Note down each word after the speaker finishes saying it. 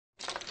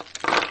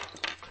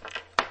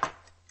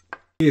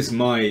Here's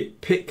my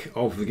pick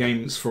of the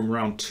games from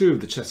round 2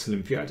 of the Chess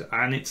Olympiad,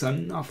 and it's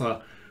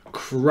another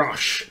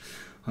crush.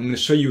 I'm going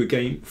to show you a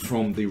game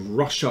from the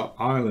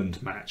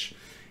Russia-Ireland match.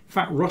 In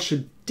fact,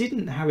 Russia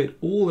didn't have it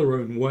all their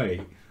own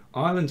way.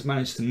 Ireland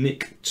managed to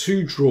nick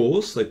 2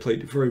 draws. They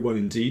played it very well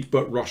indeed,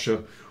 but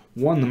Russia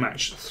won the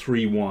match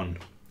 3-1.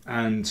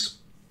 And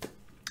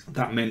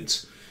that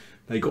meant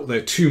they got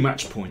their 2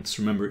 match points.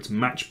 Remember, it's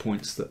match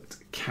points that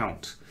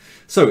count.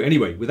 So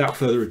anyway, without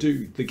further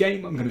ado, the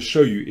game I'm going to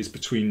show you is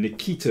between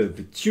Nikita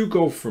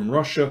Vitiugov from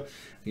Russia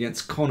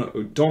against Conor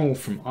O'Donnell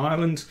from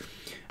Ireland.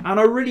 And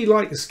I really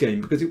like this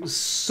game because it was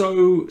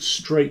so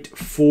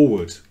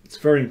straightforward. It's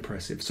very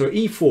impressive. So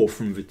e4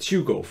 from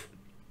Vitiugov.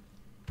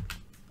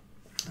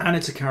 And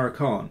it's a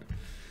Caro-Kann.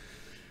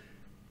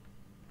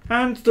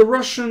 And the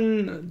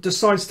Russian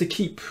decides to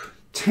keep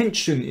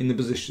tension in the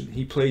position.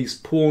 He plays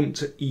pawn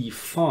to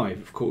e5.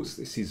 Of course,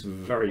 this is a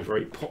very,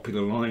 very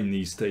popular line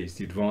these days,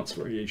 the advanced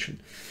variation.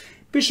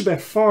 Bishop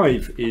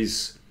f5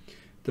 is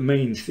the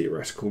main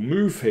theoretical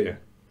move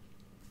here.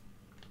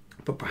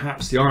 But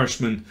perhaps the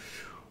Irishman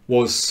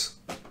was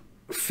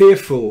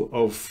fearful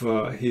of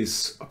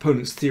his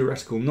opponent's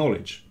theoretical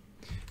knowledge.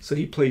 So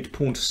he played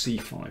pawn to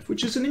c5,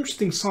 which is an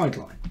interesting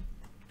sideline.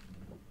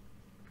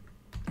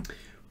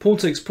 Pawn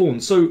takes pawn.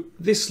 So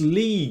this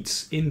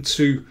leads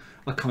into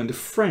a kind of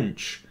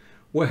French,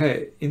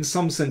 where in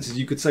some senses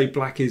you could say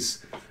black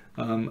is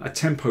a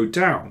tempo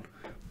down,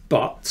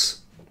 but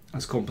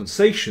as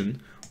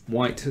compensation,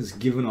 white has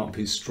given up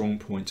his strong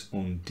point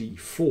on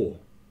d4.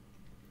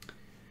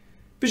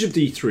 Bishop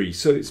d3,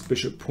 so it's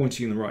bishop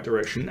pointing in the right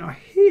direction. Now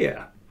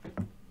here,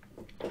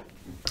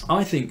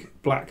 I think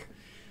black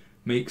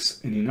makes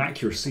an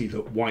inaccuracy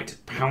that white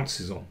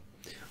pounces on.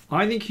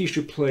 I think he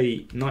should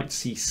play knight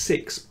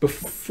c6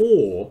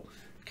 before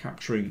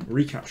recapturing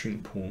the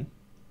pawn,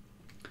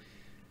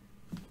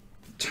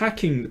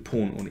 attacking the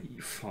pawn on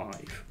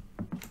e5,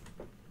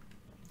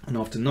 and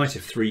after knight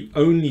f3,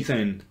 only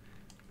then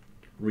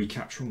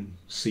recapture on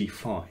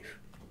c5.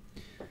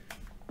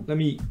 Let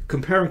me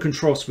compare and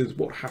contrast with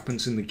what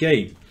happens in the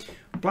game.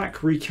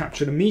 Black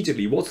recaptured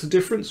immediately. What's the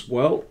difference?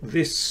 Well,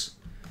 this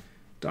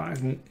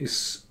diagonal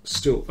is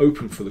still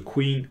open for the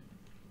queen,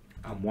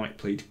 and white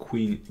played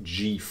queen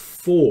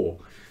g4.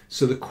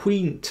 So the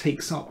queen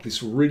takes up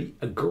this really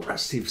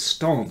aggressive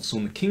stance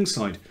on the king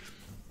side,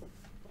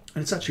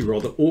 and it's actually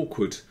rather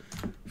awkward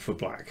for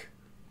black.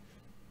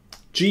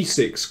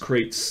 g6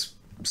 creates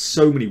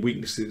so many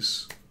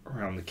weaknesses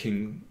around the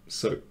king,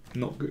 so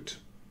not good.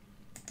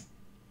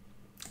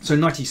 So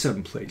knight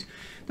e7 played.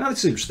 Now this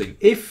is interesting.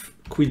 If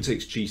queen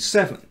takes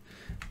g7,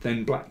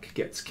 then black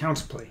gets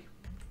counterplay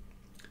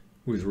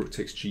with rook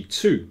takes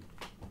g2.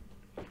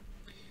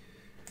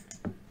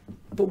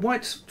 But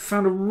white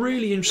found a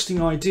really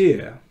interesting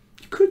idea.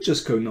 You could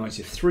just go knight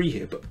f3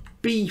 here, but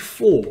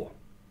b4.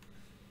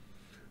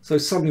 So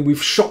suddenly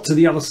we've shot to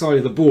the other side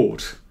of the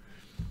board.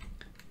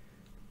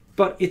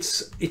 But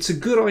it's a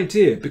good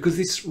idea because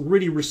this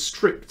really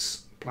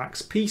restricts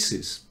black's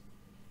pieces.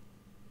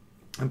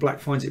 And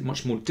black finds it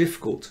much more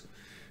difficult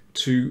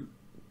to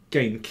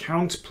gain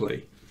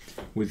counterplay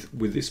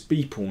with this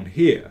b pawn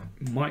here.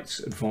 It might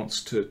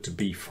advance to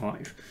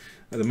b5.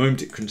 At the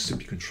moment it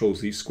simply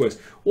controls these squares.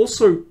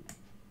 Also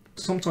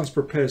sometimes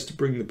prepares to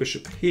bring the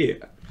bishop here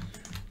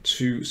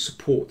to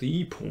support the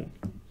e pawn.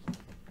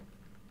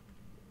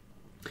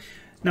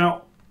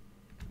 Now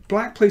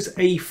black plays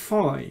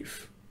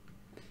a5.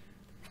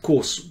 Of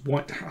course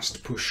white has to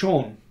push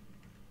on.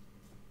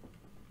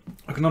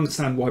 I can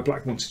understand why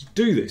black wanted to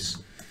do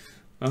this,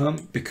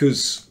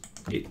 because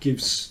it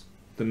gives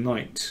the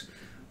knight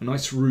a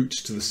nice route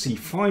to the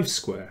c5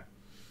 square.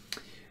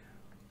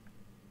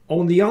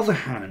 On the other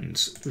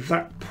hand,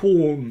 that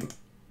pawn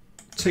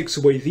takes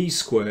away these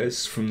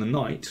squares from the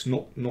knight,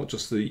 not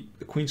just the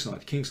queen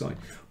side, the king side,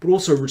 but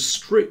also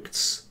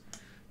restricts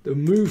the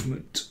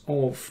movement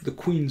of the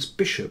queen's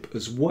bishop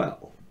as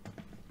well.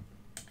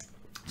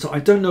 So I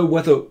don't know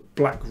whether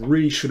black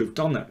really should have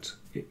done that.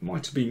 It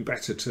might have been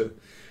better to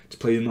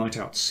play the knight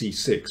out to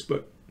c6,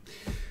 but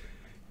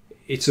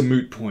it's a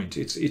moot point.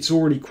 It's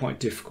already quite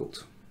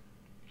difficult.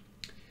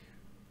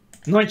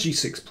 Knight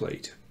g6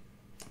 played,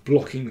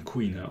 blocking the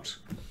queen out,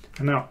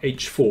 and now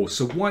h4.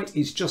 So white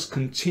is just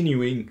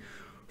continuing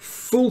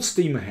full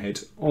steam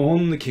ahead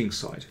on the king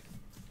side,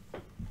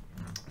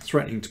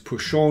 threatening to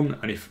push on,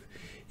 and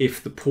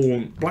if the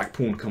black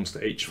pawn comes to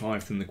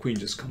h5, then the queen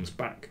just comes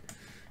back,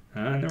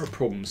 and there are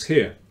problems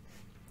here.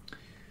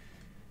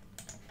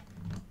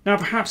 Now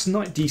perhaps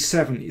knight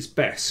d7 is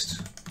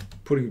best,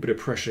 putting a bit of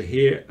pressure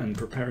here and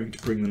preparing to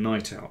bring the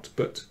knight out,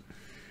 but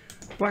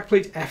black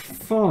played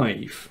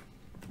f5.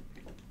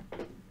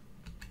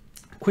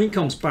 Queen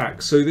comes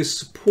back, so this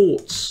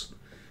supports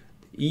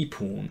the e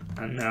pawn,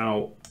 and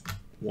now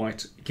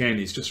white again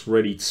is just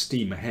ready to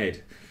steam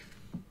ahead.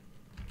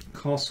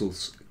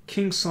 Castles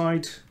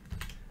kingside,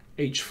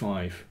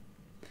 h5.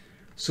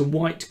 So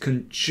white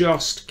can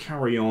just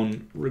carry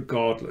on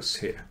regardless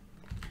here.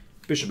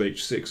 Bishop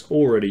h6,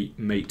 already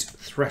mate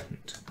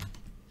threatened.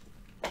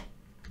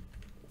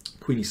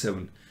 Queen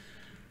e7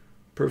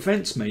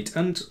 prevents mate.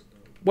 And,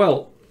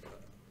 well,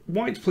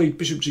 white played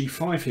bishop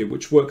g5 here,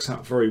 which works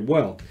out very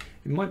well.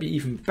 It might be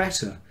even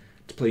better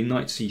to play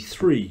knight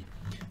c3,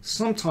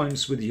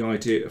 sometimes with the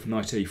idea of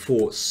knight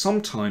a4,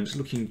 sometimes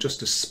looking just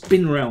to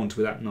spin round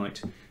with that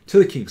knight to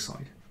the king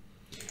side.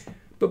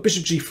 But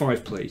bishop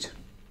g5 played.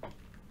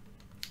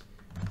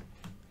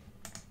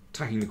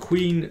 Attacking the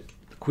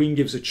queen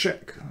gives a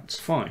check, that's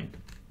fine.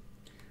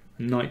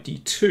 And knight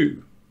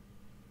d2.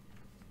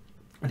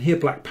 And here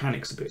black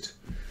panics a bit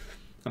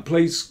and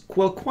plays,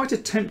 well, quite a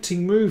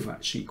tempting move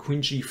actually,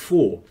 queen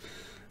g4.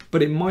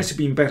 But it might have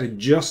been better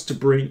just to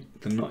bring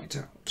the knight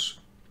out,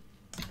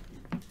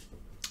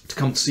 to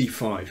come to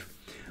c5.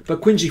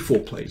 But queen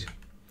g4 played,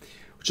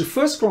 which at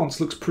first glance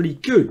looks pretty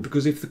good,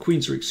 because if the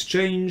queens are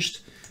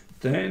exchanged,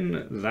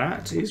 then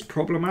that is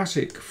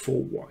problematic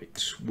for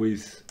white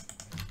with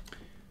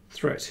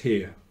threat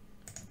here.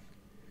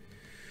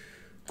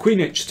 Queen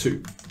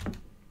h2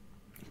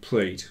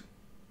 played.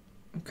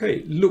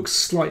 Okay, looks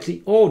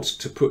slightly odd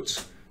to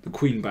put the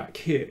queen back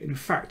here. In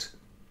fact,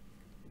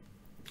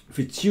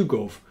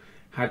 Vitiugov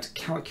had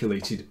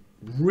calculated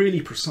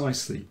really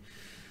precisely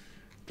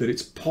that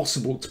it's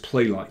possible to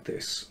play like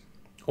this.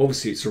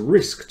 Obviously, it's a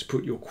risk to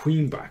put your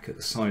queen back at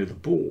the side of the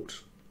board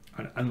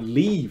and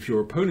leave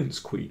your opponent's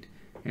queen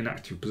in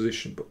active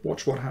position. But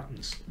watch what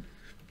happens.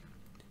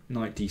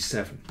 Knight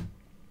d7.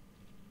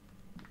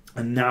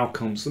 And now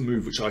comes the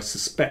move which I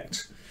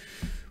suspect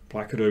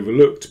black had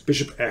overlooked.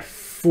 Bishop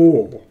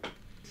f4.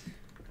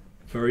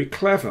 Very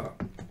clever.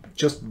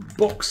 Just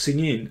boxing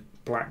in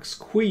black's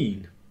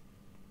queen.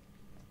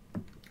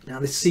 Now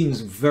this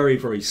seems very,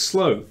 very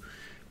slow,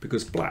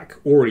 because black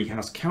already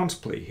has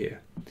counterplay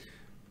here.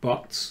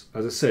 But,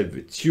 as I said,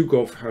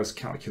 Vitiugov has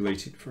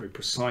calculated very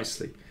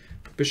precisely.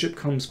 Bishop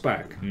comes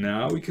back.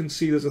 Now we can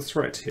see there's a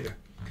threat here.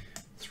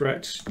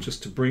 Threat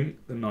just to bring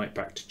the knight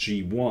back to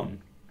g1.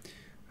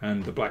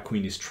 And the black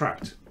queen is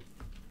trapped.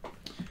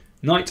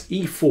 Knight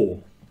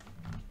e4.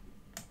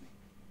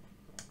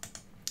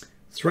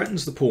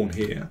 Threatens the pawn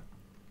here.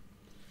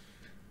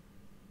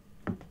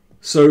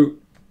 So,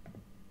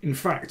 in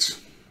fact,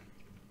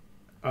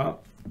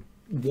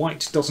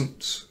 white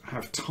doesn't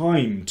have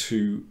time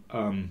to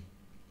hunt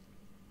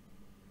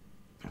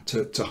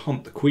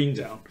the queen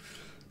down,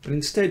 but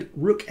instead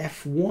rook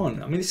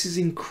f1. I mean, this is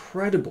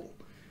incredible.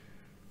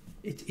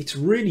 It's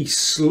really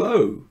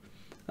slow,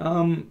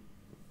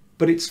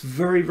 but it's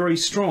very, very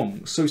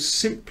strong. So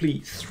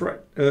simply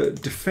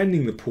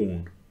defending the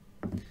pawn.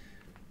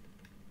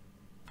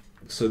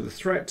 So the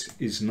threat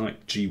is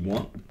knight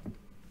g1,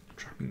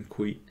 trapping the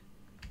queen.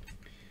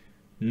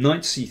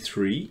 Knight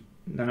c3.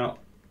 Now,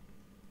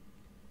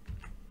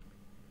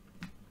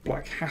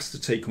 black has to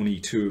take on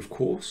e2, of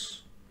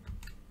course.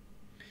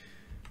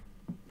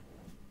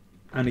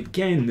 And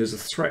again, there's a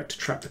threat to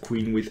trap the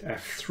queen with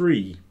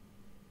f3.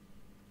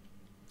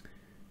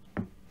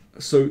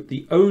 So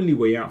the only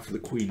way out for the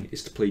queen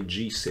is to play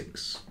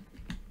g6.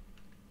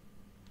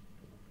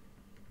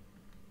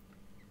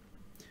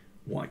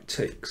 White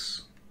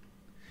takes.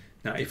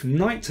 Now, if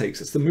knight takes,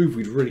 that's the move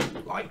we'd really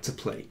like to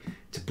play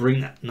to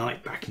bring that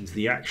knight back into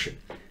the action.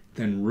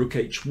 Then rook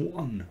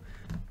h1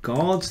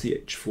 guards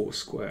the h4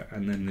 square,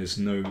 and then there's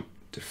no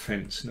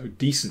defense, no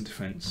decent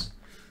defense.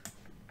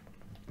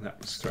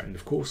 That was threatened,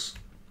 of course.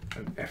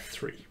 And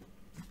f3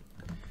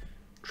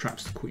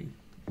 traps the queen.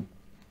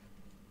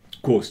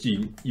 Of course,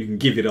 you can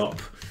give it up,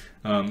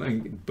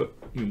 but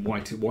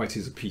white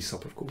is a piece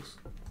up, of course.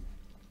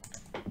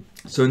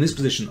 So in this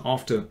position,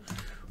 after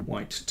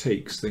white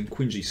takes, then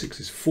queen g6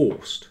 is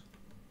forced.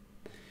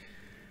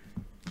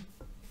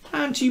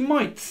 And you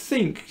might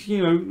think,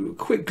 a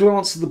quick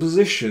glance at the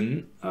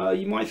position,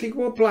 you might think,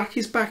 well, black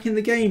is back in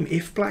the game.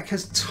 If black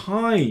has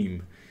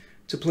time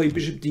to play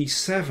bishop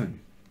d7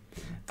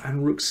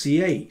 and rook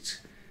c8,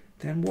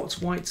 then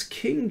what's white's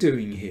king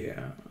doing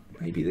here?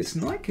 Maybe this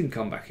knight can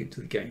come back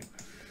into the game.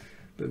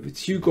 But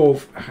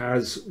Vitiugov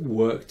has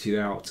worked it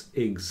out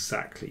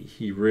exactly.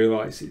 He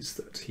realizes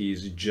that he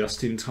is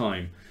just in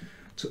time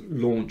to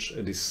launch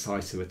a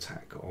decisive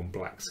attack on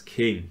black's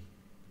king.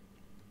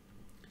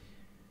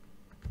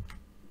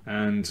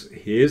 And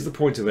here's the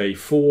point of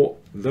a4.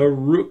 The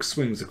rook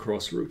swings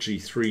across, rook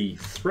g3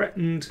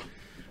 threatened,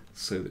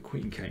 so the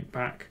queen came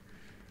back.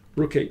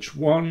 Rook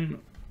h1.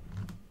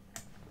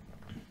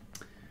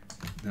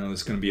 Now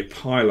there's going to be a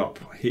pile up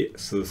here,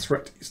 so the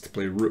threat is to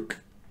play rook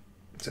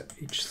to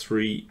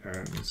h3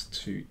 and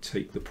to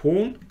take the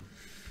pawn.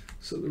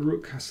 So the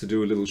rook has to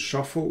do a little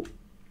shuffle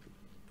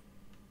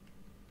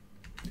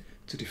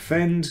to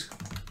defend.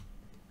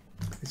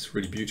 It's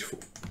really beautiful.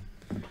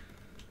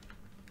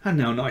 And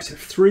now knight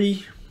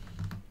f3.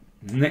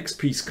 Next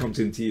piece comes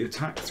into the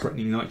attack,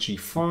 threatening knight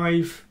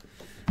g5,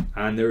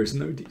 and there is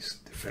no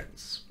decent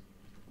defense.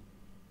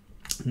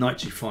 Knight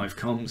g5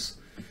 comes,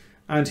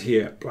 and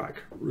here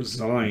black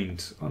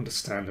resigned,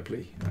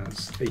 understandably,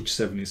 as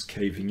h7 is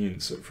caving in.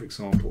 So for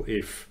example,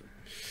 if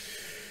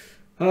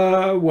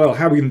Well,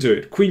 how are we going to do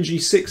it? Queen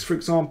g6, for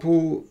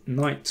example.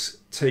 Knight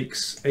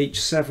takes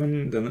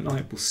h7. Then the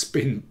knight will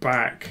spin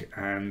back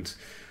and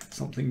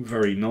something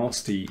very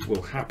nasty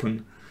will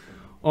happen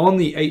on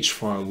the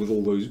h-file with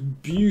all those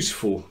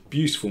beautiful,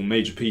 beautiful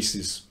major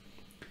pieces.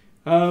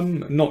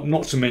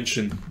 Not to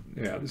mention,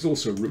 yeah, there's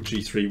also rook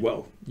g3.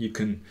 Well, you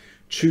can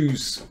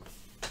choose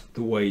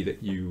the way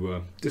that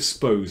you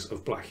dispose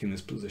of black in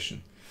this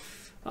position.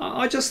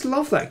 I just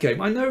love that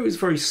game. I know it was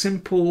very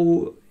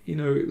simple, you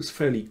know, it was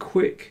fairly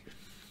quick,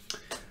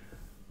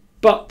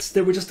 but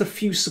there were just a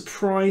few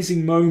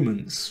surprising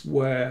moments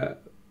where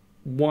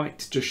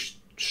white just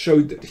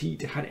showed that he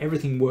had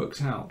everything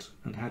worked out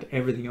and had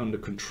everything under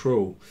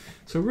control.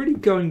 So really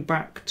going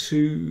back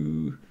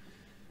to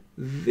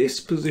this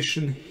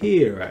position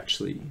here,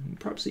 actually,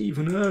 perhaps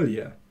even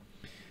earlier,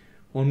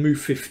 on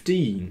move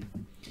 15,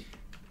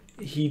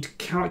 he'd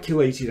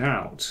calculated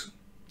out,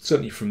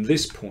 certainly from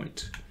this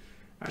point,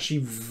 actually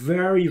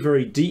very,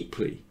 very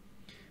deeply,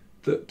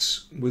 that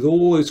with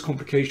all those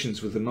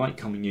complications with the knight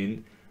coming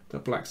in,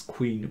 that black's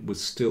queen was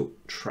still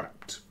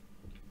trapped.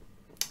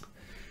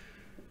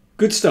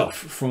 Good stuff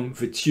from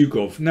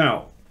Vitiugov.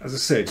 Now, as I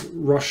said,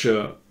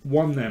 Russia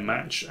won their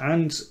match,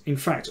 and in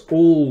fact,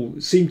 all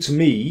seemed to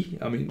me,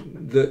 I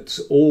mean, that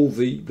all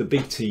the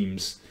big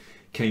teams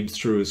came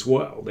through as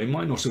well. They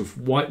might not have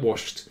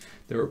whitewashed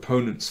their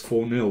opponents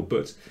 4-0,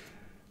 but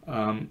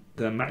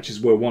their matches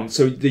were won.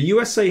 So the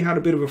USA had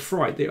a bit of a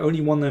fright. They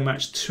only won their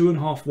match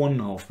 2.5,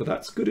 1.5, but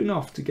that's good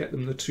enough to get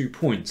them the 2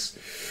 points.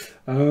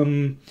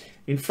 In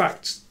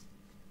fact,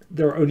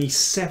 there are only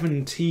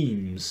 7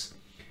 teams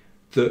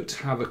that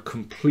have a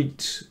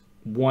complete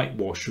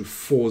whitewash of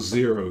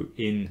 4-0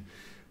 in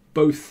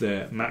both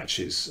their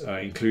matches,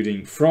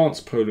 including France,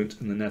 Poland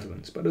and the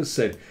Netherlands. But as I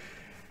said,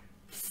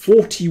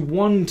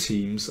 41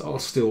 teams are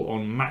still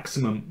on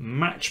maximum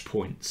match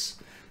points.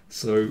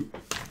 So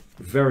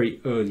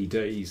very early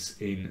days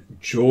in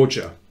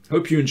Georgia.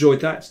 Hope you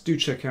enjoyed that. Do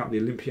check out the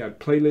Olympiad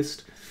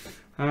playlist.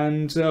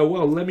 And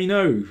well, let me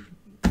know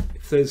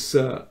if there's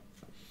a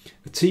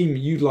team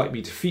you'd like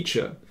me to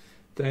feature.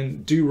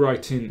 Then do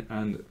write in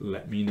and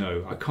let me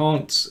know. I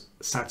can't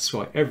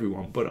satisfy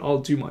everyone, but I'll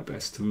do my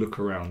best to look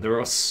around. There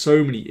are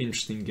so many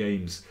interesting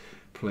games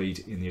played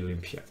in the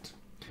Olympiad.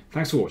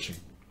 Thanks for watching.